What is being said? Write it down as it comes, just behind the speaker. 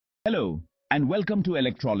Hello and welcome to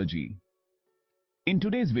Electrology. In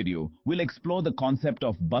today's video, we'll explore the concept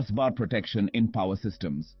of busbar protection in power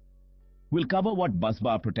systems. We'll cover what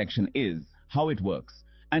busbar protection is, how it works,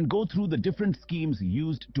 and go through the different schemes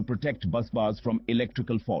used to protect busbars from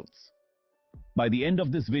electrical faults. By the end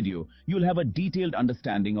of this video, you'll have a detailed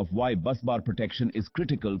understanding of why busbar protection is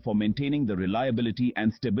critical for maintaining the reliability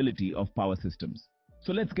and stability of power systems.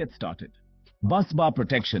 So let's get started. Busbar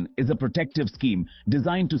protection is a protective scheme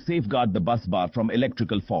designed to safeguard the busbar from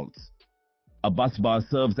electrical faults. A busbar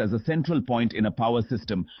serves as a central point in a power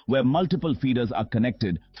system where multiple feeders are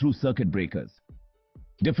connected through circuit breakers.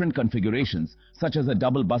 Different configurations, such as a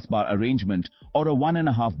double busbar arrangement or a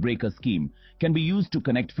 1.5 breaker scheme, can be used to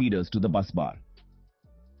connect feeders to the busbar.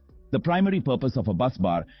 The primary purpose of a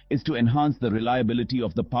busbar is to enhance the reliability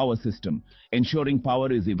of the power system, ensuring power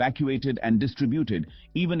is evacuated and distributed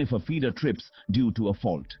even if a feeder trips due to a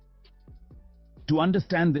fault. To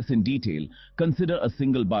understand this in detail, consider a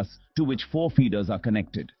single bus to which 4 feeders are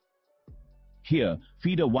connected. Here,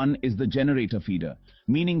 feeder 1 is the generator feeder,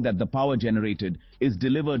 meaning that the power generated is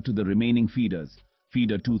delivered to the remaining feeders,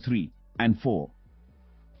 feeder 2, 3, and 4.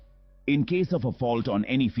 In case of a fault on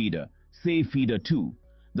any feeder, say feeder 2,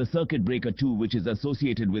 the circuit breaker 2 which is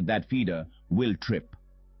associated with that feeder will trip.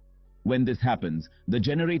 When this happens, the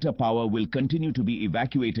generator power will continue to be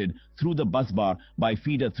evacuated through the busbar by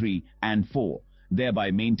feeder 3 and 4,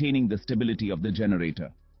 thereby maintaining the stability of the generator.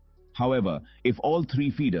 However, if all 3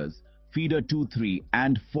 feeders, feeder 2, 3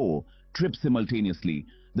 and 4, trip simultaneously,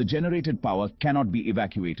 the generated power cannot be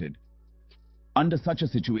evacuated. Under such a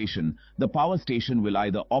situation, the power station will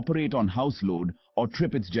either operate on house load or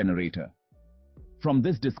trip its generator. From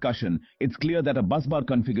this discussion, it's clear that a busbar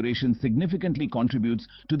configuration significantly contributes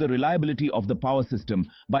to the reliability of the power system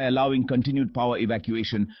by allowing continued power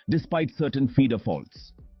evacuation despite certain feeder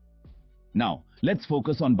faults. Now, let's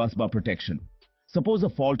focus on busbar protection. Suppose a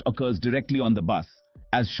fault occurs directly on the bus,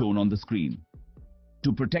 as shown on the screen.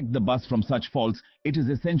 To protect the bus from such faults, it is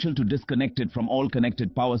essential to disconnect it from all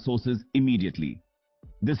connected power sources immediately.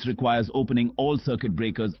 This requires opening all circuit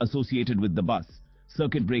breakers associated with the bus,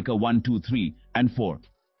 circuit breaker 1, 2, 3, and 4.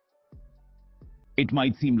 It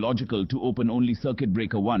might seem logical to open only circuit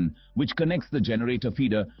breaker 1, which connects the generator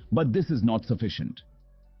feeder, but this is not sufficient.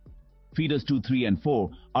 Feeders 2, 3, and 4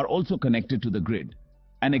 are also connected to the grid,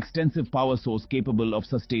 an extensive power source capable of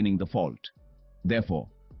sustaining the fault. Therefore,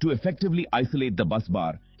 to effectively isolate the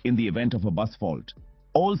busbar in the event of a bus fault,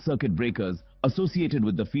 all circuit breakers associated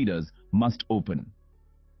with the feeders must open.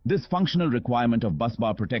 This functional requirement of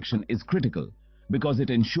busbar protection is critical because it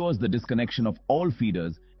ensures the disconnection of all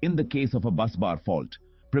feeders in the case of a busbar fault,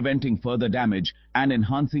 preventing further damage and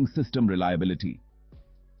enhancing system reliability.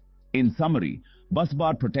 In summary,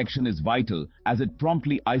 busbar protection is vital as it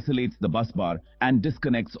promptly isolates the busbar and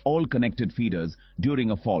disconnects all connected feeders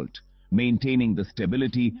during a fault, maintaining the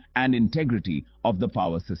stability and integrity of the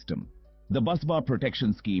power system. The busbar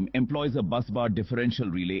protection scheme employs a busbar differential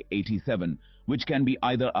relay 87, which can be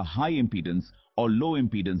either a high impedance or low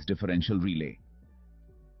impedance differential relay.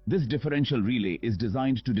 This differential relay is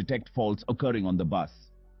designed to detect faults occurring on the bus.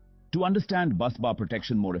 To understand busbar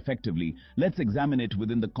protection more effectively, let's examine it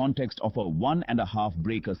within the context of a 1.5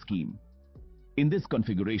 breaker scheme. In this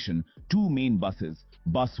configuration, 2 main buses,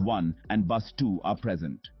 bus 1 and bus 2, are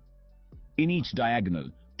present. In each diagonal,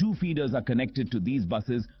 2 feeders are connected to these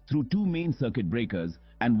buses through 2 main circuit breakers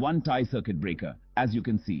and 1 tie circuit breaker, as you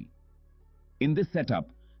can see. In this setup,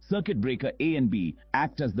 circuit breaker A and B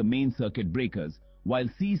act as the main circuit breakers, while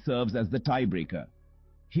C serves as the tie breaker.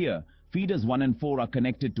 Here, feeders 1 and 4 are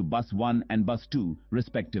connected to bus 1 and bus 2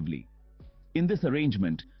 respectively. In this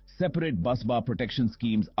arrangement, separate busbar protection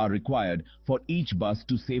schemes are required for each bus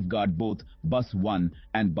to safeguard both bus 1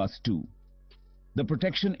 and bus 2. The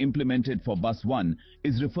protection implemented for bus 1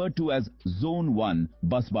 is referred to as Zone 1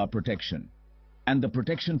 busbar protection, and the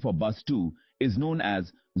protection for bus 2 is known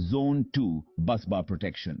as Zone 2 busbar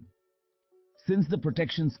protection. Since the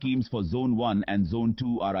protection schemes for Zone 1 and Zone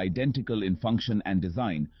 2 are identical in function and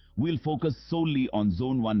design, we'll focus solely on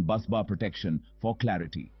Zone 1 busbar protection for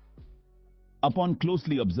clarity. Upon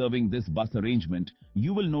closely observing this bus arrangement,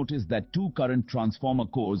 you will notice that 2 current transformer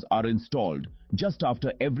cores are installed just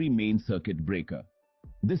after every main circuit breaker.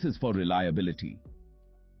 This is for reliability.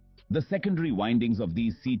 The secondary windings of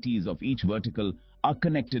these CTs of each vertical are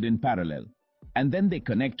connected in parallel, and then they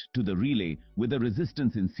connect to the relay with a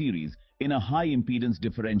resistance in series in a high impedance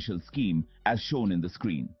differential scheme as shown in the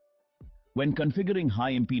screen. When configuring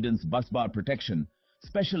high impedance busbar protection,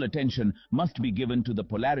 special attention must be given to the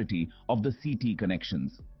polarity of the CT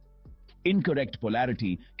connections. Incorrect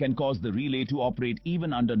polarity can cause the relay to operate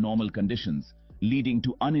even under normal conditions, leading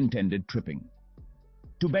to unintended tripping.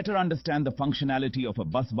 To better understand the functionality of a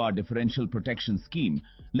busbar differential protection scheme,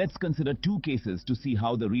 let's consider two cases to see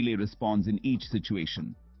how the relay responds in each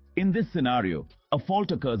situation. In this scenario, a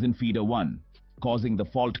fault occurs in feeder 1, causing the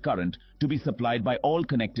fault current to be supplied by all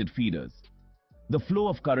connected feeders. The flow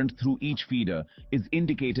of current through each feeder is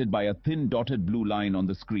indicated by a thin dotted blue line on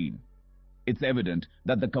the screen. It's evident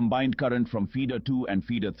that the combined current from feeder 2 and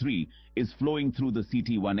feeder 3 is flowing through the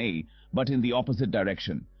CT1A, but in the opposite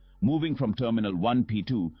direction, moving from terminal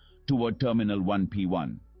 1P2 toward terminal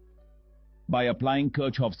 1P1. By applying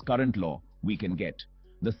Kirchhoff's current law, we can get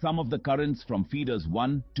the sum of the currents from feeders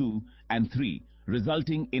 1, 2, and 3,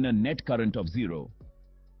 resulting in a net current of 0.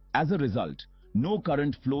 As a result, no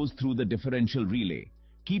current flows through the differential relay,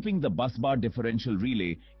 keeping the busbar differential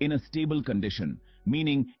relay in a stable condition,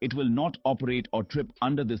 meaning it will not operate or trip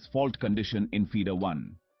under this fault condition in feeder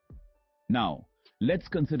 1. Now, let's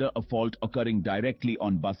consider a fault occurring directly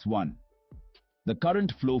on bus 1. The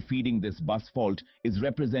current flow feeding this bus fault is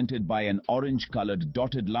represented by an orange-colored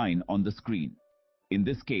dotted line on the screen. In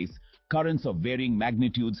this case, currents of varying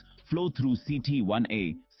magnitudes flow through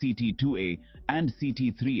CT1A, CT2A, and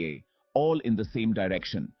CT3A, all in the same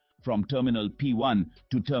direction, from terminal P1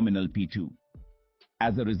 to terminal P2.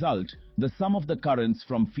 As a result, the sum of the currents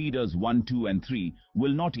from feeders 1, 2, and 3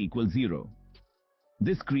 will not equal 0.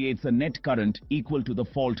 This creates a net current equal to the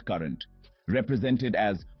fault current, represented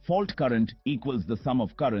as fault current equals the sum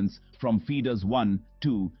of currents from feeders 1,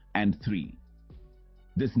 2, and 3.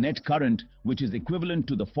 This net current, which is equivalent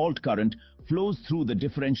to the fault current, flows through the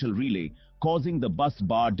differential relay, causing the bus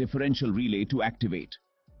bar differential relay to activate.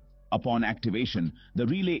 Upon activation, the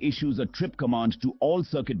relay issues a trip command to all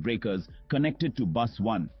circuit breakers connected to bus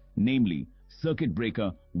 1, namely circuit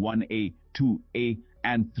breaker 1A, 2A,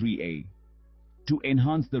 and 3A. To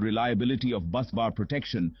enhance the reliability of busbar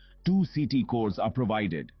protection, two CT cores are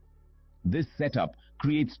provided. This setup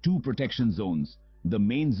creates two protection zones, the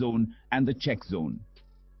main zone and the check zone.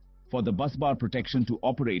 For the busbar protection to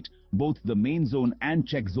operate, both the main zone and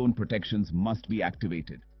check zone protections must be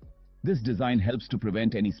activated. This design helps to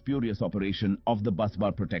prevent any spurious operation of the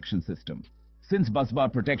busbar protection system. Since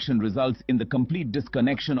busbar protection results in the complete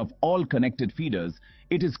disconnection of all connected feeders,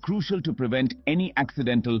 it is crucial to prevent any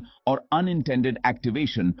accidental or unintended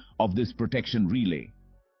activation of this protection relay.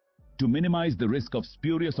 To minimize the risk of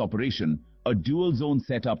spurious operation, a dual zone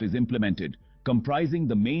setup is implemented, comprising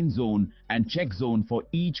the main zone and check zone for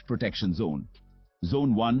each protection zone.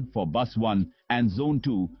 Zone 1 for bus 1 and Zone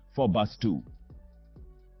 2 for bus 2.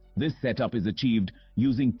 This setup is achieved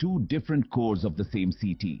using two different cores of the same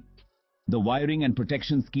CT. The wiring and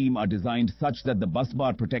protection scheme are designed such that the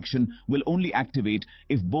busbar protection will only activate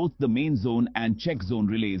if both the main zone and check zone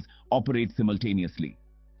relays operate simultaneously.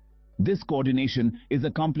 This coordination is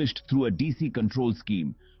accomplished through a DC control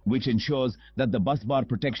scheme, which ensures that the busbar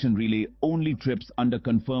protection relay only trips under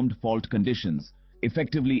confirmed fault conditions,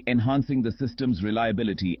 effectively enhancing the system's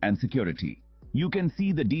reliability and security. You can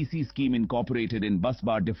see the DC scheme incorporated in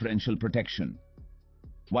busbar differential protection.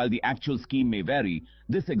 While the actual scheme may vary,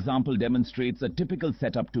 this example demonstrates a typical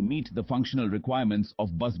setup to meet the functional requirements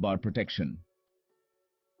of busbar protection.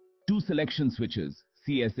 Two selection switches,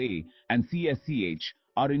 CSA and CSCH,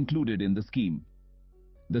 are included in the scheme.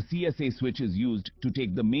 The CSA switch is used to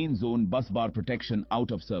take the main zone busbar protection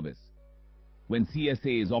out of service. When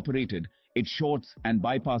CSA is operated, it shorts and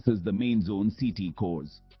bypasses the main zone CT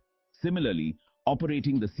cores. Similarly,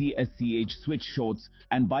 operating the CSCH switch shorts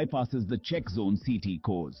and bypasses the check zone CT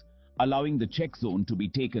cores, allowing the check zone to be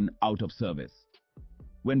taken out of service.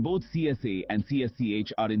 When both CSA and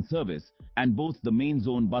CSCH are in service and both the main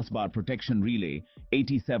zone busbar protection relay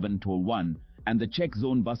 87-1 and the check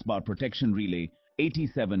zone busbar protection relay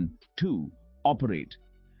 87-2 operate,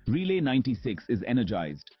 relay 96 is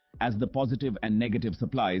energized as the positive and negative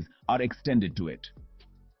supplies are extended to it.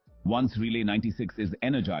 Once relay 96 is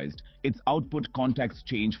energized, its output contacts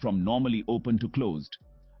change from normally open to closed,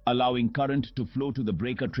 allowing current to flow to the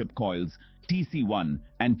breaker trip coils TC1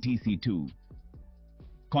 and TC2.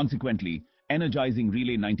 Consequently, energizing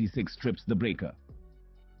relay 96 trips the breaker.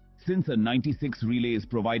 Since a 96 relay is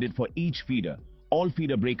provided for each feeder, all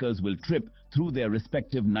feeder breakers will trip through their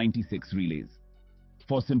respective 96 relays.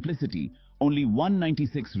 For simplicity, only one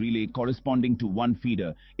 96 relay corresponding to one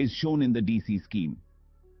feeder is shown in the DC scheme.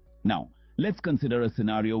 Now, let's consider a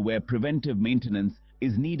scenario where preventive maintenance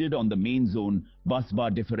is needed on the main zone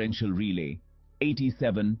busbar differential relay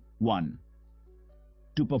 87-1.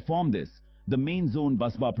 To perform this, the main zone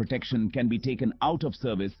busbar protection can be taken out of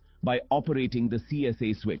service by operating the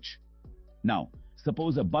CSA switch. Now,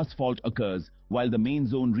 suppose a bus fault occurs while the main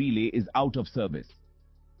zone relay is out of service.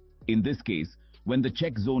 In this case, when the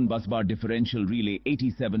check zone busbar differential relay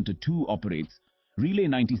 87 to 2 operates, relay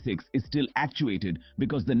 96 is still actuated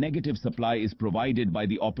because the negative supply is provided by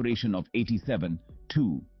the operation of 87,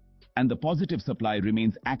 2, and the positive supply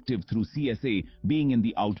remains active through CSA being in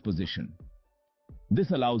the out position.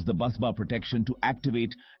 This allows the busbar protection to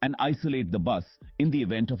activate and isolate the bus in the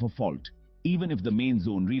event of a fault, even if the main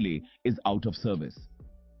zone relay is out of service.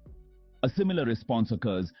 A similar response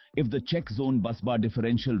occurs if the check zone busbar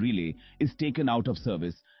differential relay is taken out of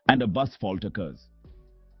service and a bus fault occurs.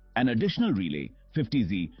 An additional relay,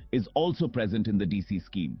 50Z, is also present in the DC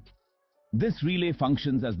scheme. This relay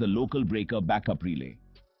functions as the local breaker backup relay.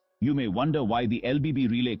 You may wonder why the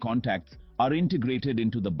LBB relay contacts are integrated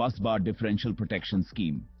into the busbar differential protection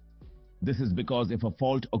scheme. This is because if a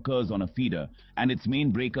fault occurs on a feeder and its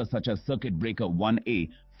main breaker such as circuit breaker 1A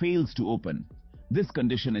fails to open, this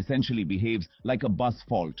condition essentially behaves like a bus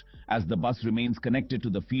fault as the bus remains connected to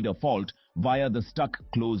the feeder fault via the stuck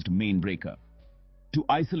closed main breaker. To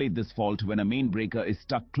isolate this fault when a main breaker is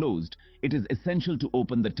stuck closed, it is essential to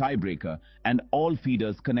open the tie breaker and all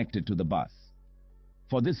feeders connected to the bus.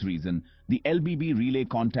 For this reason, the LBB relay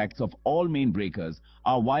contacts of all main breakers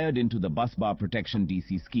are wired into the busbar protection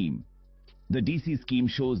DC scheme. The DC scheme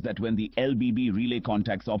shows that when the LBB relay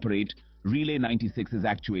contacts operate, relay 96 is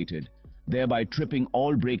actuated, thereby tripping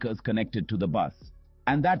all breakers connected to the bus.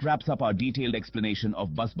 And that wraps up our detailed explanation of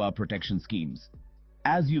busbar protection schemes.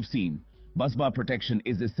 As you've seen, busbar protection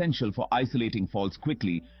is essential for isolating faults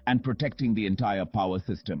quickly and protecting the entire power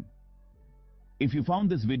system. If you found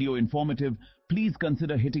this video informative, please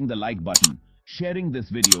consider hitting the like button, sharing this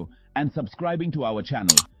video, and subscribing to our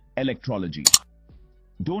channel, Electrology.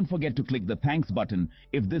 Don't forget to click the thanks button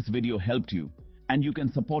if this video helped you, and you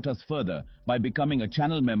can support us further by becoming a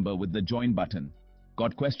channel member with the join button.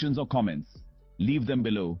 Got questions or comments? Leave them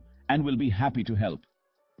below and we'll be happy to help.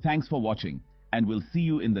 Thanks for watching, and we'll see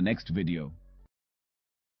you in the next video.